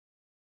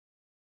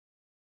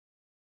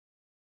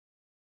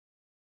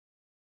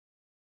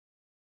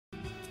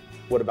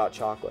What about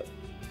chocolate?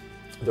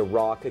 The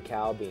raw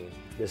cacao bean.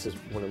 This is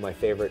one of my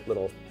favorite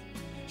little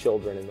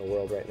children in the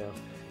world right now.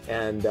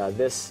 And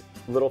this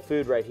little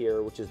food right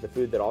here, which is the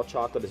food that all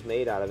chocolate is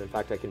made out of. In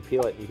fact, I can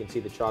peel it. You can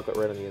see the chocolate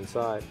right on the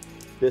inside.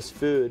 This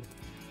food,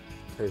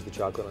 here's the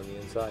chocolate on the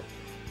inside,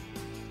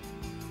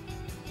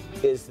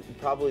 is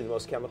probably the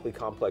most chemically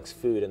complex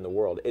food in the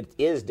world. It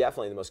is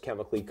definitely the most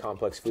chemically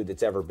complex food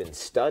that's ever been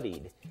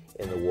studied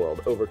in the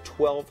world. Over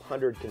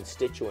 1,200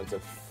 constituents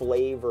of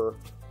flavor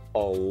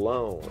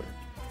alone.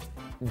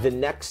 The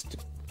next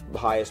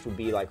highest would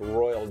be like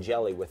royal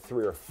jelly with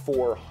 300 or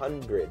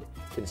 400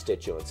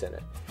 constituents in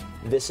it.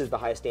 This is the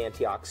highest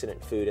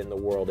antioxidant food in the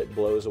world. It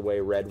blows away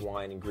red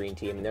wine and green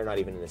tea. I mean, they're not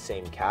even in the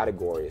same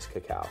category as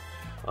cacao.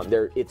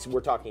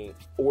 We're talking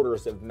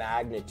orders of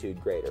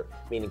magnitude greater,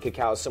 meaning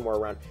cacao is somewhere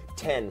around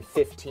 10,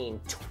 15,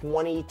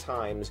 20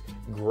 times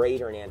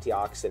greater in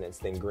antioxidants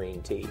than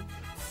green tea,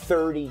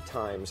 30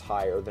 times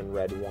higher than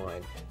red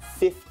wine,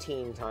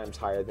 15 times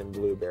higher than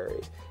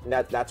blueberries. And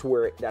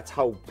that's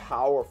how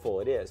powerful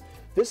it is.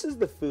 This is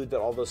the food that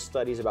all those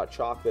studies about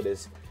chocolate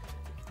is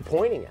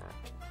pointing at.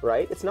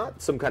 Right? It's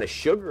not some kind of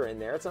sugar in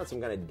there. It's not some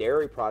kind of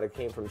dairy product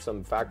came from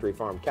some factory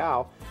farm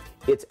cow.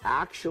 It's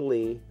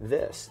actually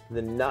this,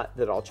 the nut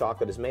that all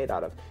chocolate is made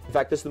out of. In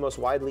fact, this is the most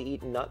widely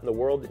eaten nut in the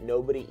world that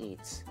nobody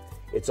eats.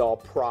 It's all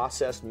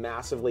processed,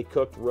 massively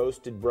cooked,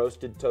 roasted,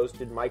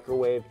 toasted,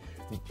 microwaved,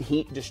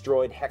 heat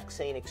destroyed,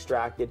 hexane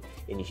extracted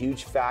in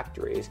huge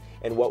factories.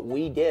 And what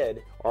we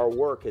did, our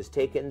work, has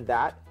taken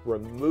that,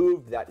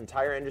 removed that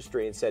entire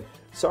industry and said,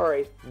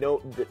 sorry,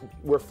 no,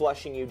 we're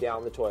flushing you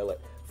down the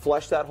toilet.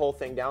 Flush that whole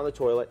thing down the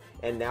toilet,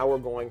 and now we're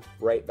going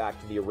right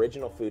back to the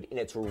original food in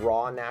its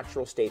raw,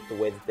 natural state, the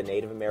way that the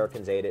Native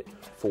Americans ate it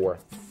for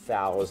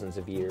thousands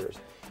of years.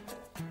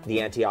 The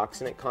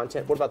antioxidant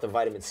content, what about the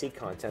vitamin C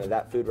content of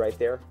that food right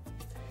there?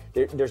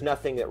 There's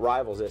nothing that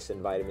rivals this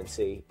in vitamin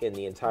C in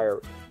the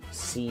entire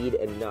seed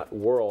and nut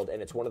world,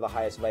 and it's one of the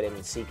highest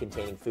vitamin C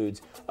containing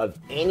foods of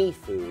any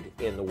food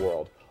in the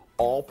world.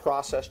 All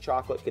processed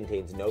chocolate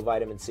contains no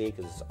vitamin C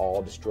because it's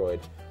all destroyed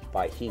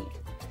by heat.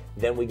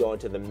 Then we go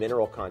into the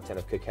mineral content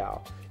of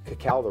cacao.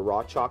 Cacao, the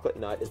raw chocolate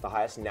nut, is the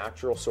highest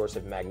natural source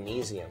of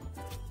magnesium,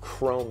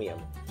 chromium,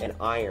 and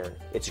iron.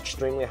 It's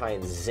extremely high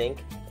in zinc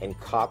and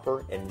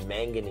copper and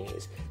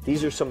manganese.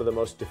 These are some of the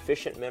most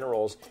deficient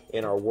minerals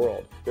in our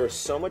world. There's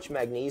so much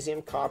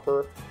magnesium,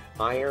 copper,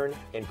 iron,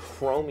 and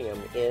chromium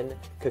in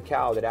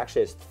cacao that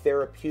actually has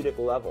therapeutic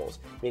levels,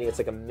 meaning it's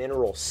like a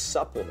mineral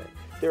supplement.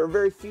 There are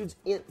very few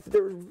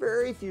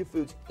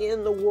foods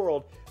in the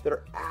world that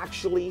are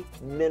actually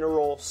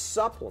mineral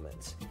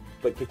supplements,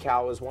 but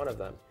cacao is one of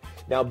them.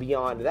 Now,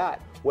 beyond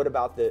that, what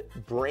about the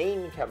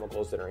brain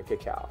chemicals that are in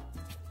cacao?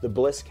 The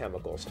bliss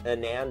chemicals,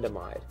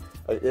 anandamide.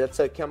 That's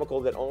a chemical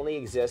that only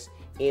exists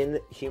in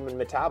human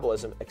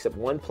metabolism, except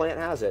one plant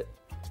has it,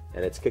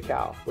 and it's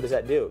cacao. What does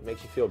that do? It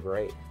makes you feel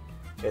great.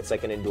 It's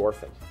like an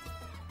endorphin.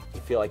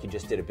 You feel like you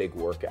just did a big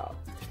workout.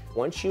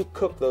 Once you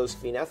cook those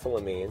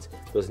phenethylamines,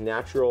 it's a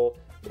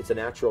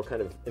natural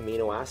kind of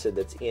amino acid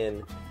that's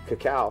in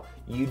cacao,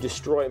 you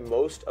destroy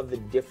most of the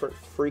different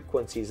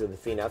frequencies of the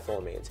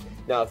phenethylamines.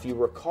 Now, if you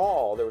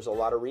recall, there was a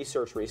lot of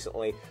research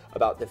recently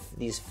about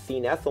these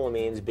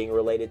phenethylamines being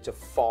related to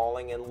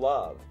falling in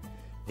love.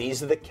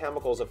 These are the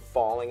chemicals of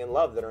falling in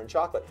love that are in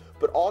chocolate.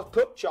 But all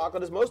cooked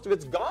chocolate is most of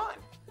it's gone.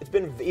 It's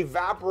been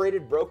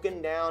evaporated,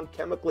 broken down,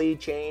 chemically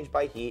changed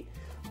by heat.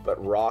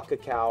 But raw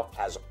cacao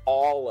has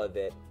all of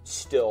it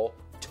still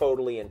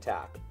totally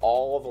intact.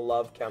 All of the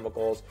love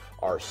chemicals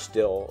are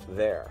still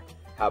there.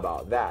 How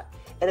about that?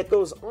 And it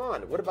goes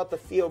on. What about the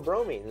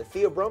theobromine? The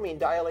theobromine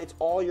dilates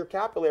all your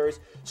capillaries,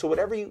 so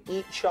whatever you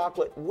eat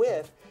chocolate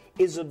with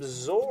is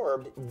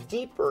absorbed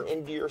deeper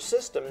into your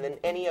system than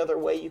any other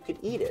way you could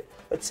eat it.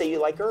 Let's say you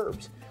like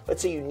herbs.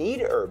 Let's say you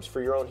need herbs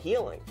for your own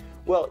healing.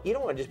 Well, you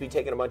don't want to just be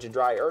taking a bunch of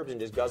dry herbs and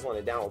just guzzling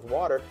it down with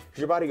water, because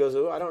your body goes,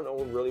 oh, I don't know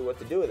really what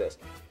to do with this.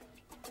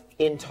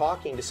 In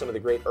talking to some of the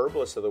great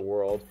herbalists of the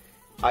world,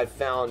 I've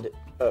found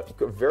a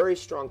very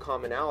strong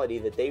commonality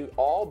that they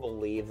all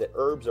believe that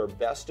herbs are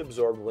best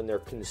absorbed when they're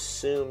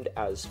consumed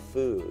as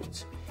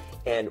foods.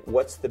 And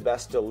what's the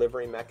best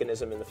delivery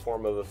mechanism in the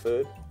form of a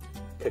food?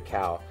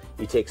 Cacao.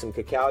 You take some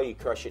cacao, you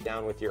crush it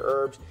down with your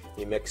herbs,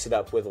 you mix it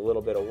up with a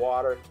little bit of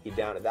water, you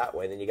down it that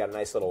way, then you got a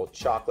nice little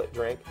chocolate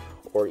drink,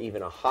 or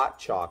even a hot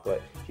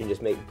chocolate. You can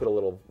just put a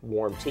little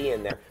warm tea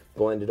in there,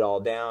 blend it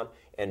all down,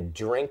 and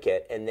drink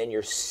it, and then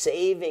you're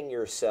saving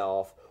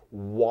yourself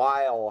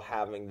while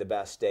having the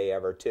best day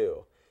ever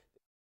too.